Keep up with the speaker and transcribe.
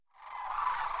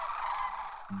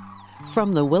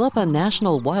From the Willapa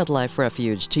National Wildlife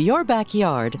Refuge to your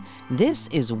backyard, this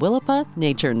is Willapa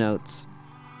Nature Notes.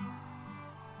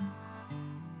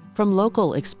 From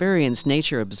local experienced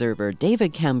nature observer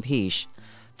David Campiche,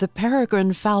 the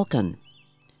peregrine falcon.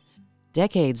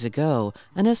 Decades ago,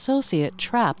 an associate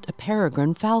trapped a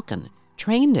peregrine falcon,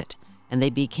 trained it, and they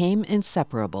became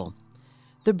inseparable.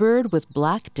 The bird with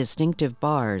black distinctive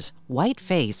bars, white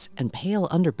face, and pale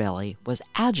underbelly was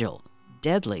agile,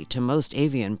 deadly to most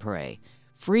avian prey,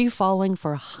 free-falling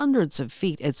for hundreds of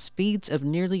feet at speeds of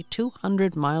nearly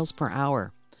 200 miles per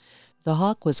hour. The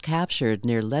hawk was captured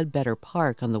near Ledbetter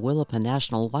Park on the Willapa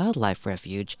National Wildlife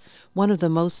Refuge, one of the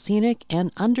most scenic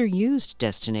and underused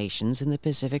destinations in the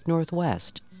Pacific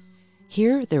Northwest.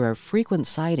 Here, there are frequent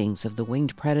sightings of the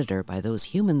winged predator by those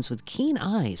humans with keen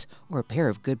eyes or a pair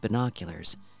of good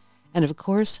binoculars. And of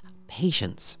course,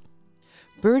 patience.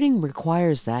 Birding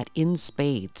requires that in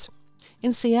spades.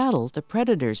 In Seattle, the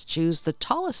predators choose the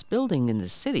tallest building in the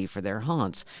city for their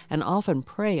haunts and often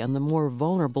prey on the more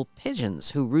vulnerable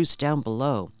pigeons who roost down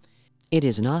below. It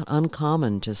is not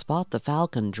uncommon to spot the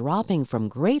falcon dropping from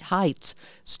great heights,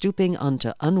 stooping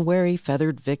onto unwary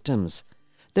feathered victims.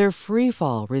 Their free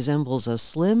fall resembles a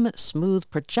slim, smooth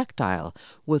projectile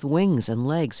with wings and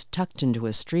legs tucked into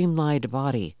a streamlined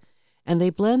body, and they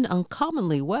blend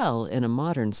uncommonly well in a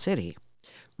modern city.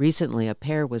 Recently, a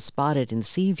pair was spotted in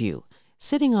Seaview,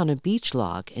 sitting on a beach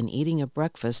log and eating a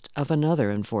breakfast of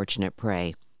another unfortunate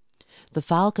prey. The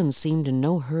falcons seemed in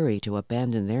no hurry to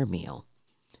abandon their meal.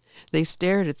 They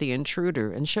stared at the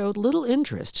intruder and showed little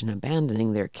interest in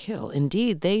abandoning their kill.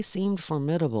 Indeed, they seemed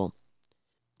formidable.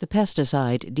 The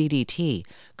pesticide DDT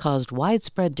caused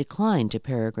widespread decline to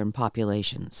peregrine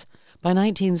populations. By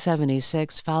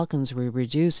 1976, falcons were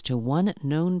reduced to one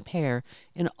known pair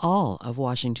in all of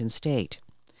Washington state.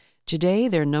 Today,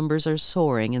 their numbers are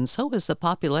soaring, and so is the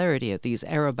popularity of these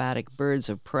aerobatic birds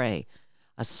of prey.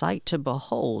 A sight to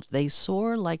behold, they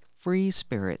soar like free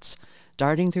spirits,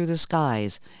 darting through the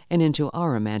skies and into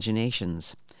our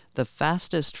imaginations. The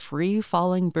fastest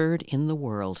free-falling bird in the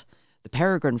world, the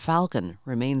peregrine falcon,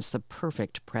 remains the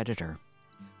perfect predator.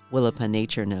 Willapa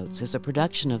Nature Notes is a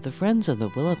production of the Friends of the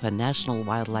Willapa National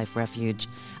Wildlife Refuge.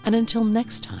 And until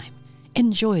next time,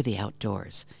 enjoy the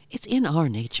outdoors. It's in our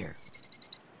nature.